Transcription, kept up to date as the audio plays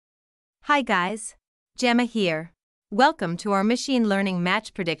Hi guys, Gemma here. Welcome to our machine learning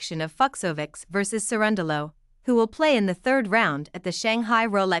match prediction of Fucsovics versus Cerundolo, who will play in the third round at the Shanghai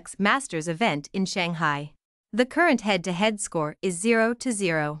Rolex Masters event in Shanghai. The current head-to-head score is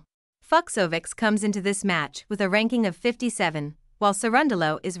 0-0. Fucsovics comes into this match with a ranking of 57, while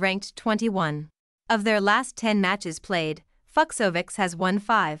Cerundolo is ranked 21. Of their last 10 matches played, Fucsovics has won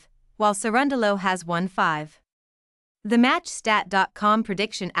 5, while Cerundolo has won 5. The MatchStat.com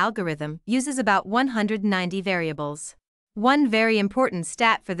prediction algorithm uses about 190 variables. One very important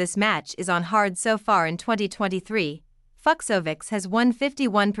stat for this match is on hard so far in 2023. Fucsovics has won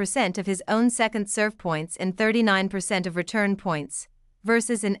 51% of his own second serve points and 39% of return points,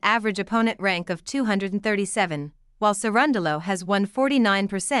 versus an average opponent rank of 237, while Cerundolo has won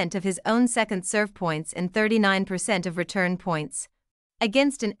 49% of his own second serve points and 39% of return points,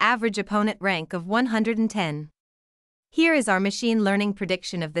 against an average opponent rank of 110. Here is our machine learning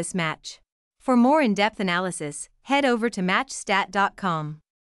prediction of this match. For more in-depth analysis, head over to MatchStat.com.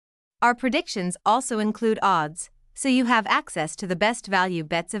 Our predictions also include odds, so you have access to the best value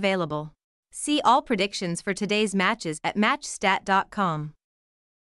bets available. See all predictions for today's matches at MatchStat.com.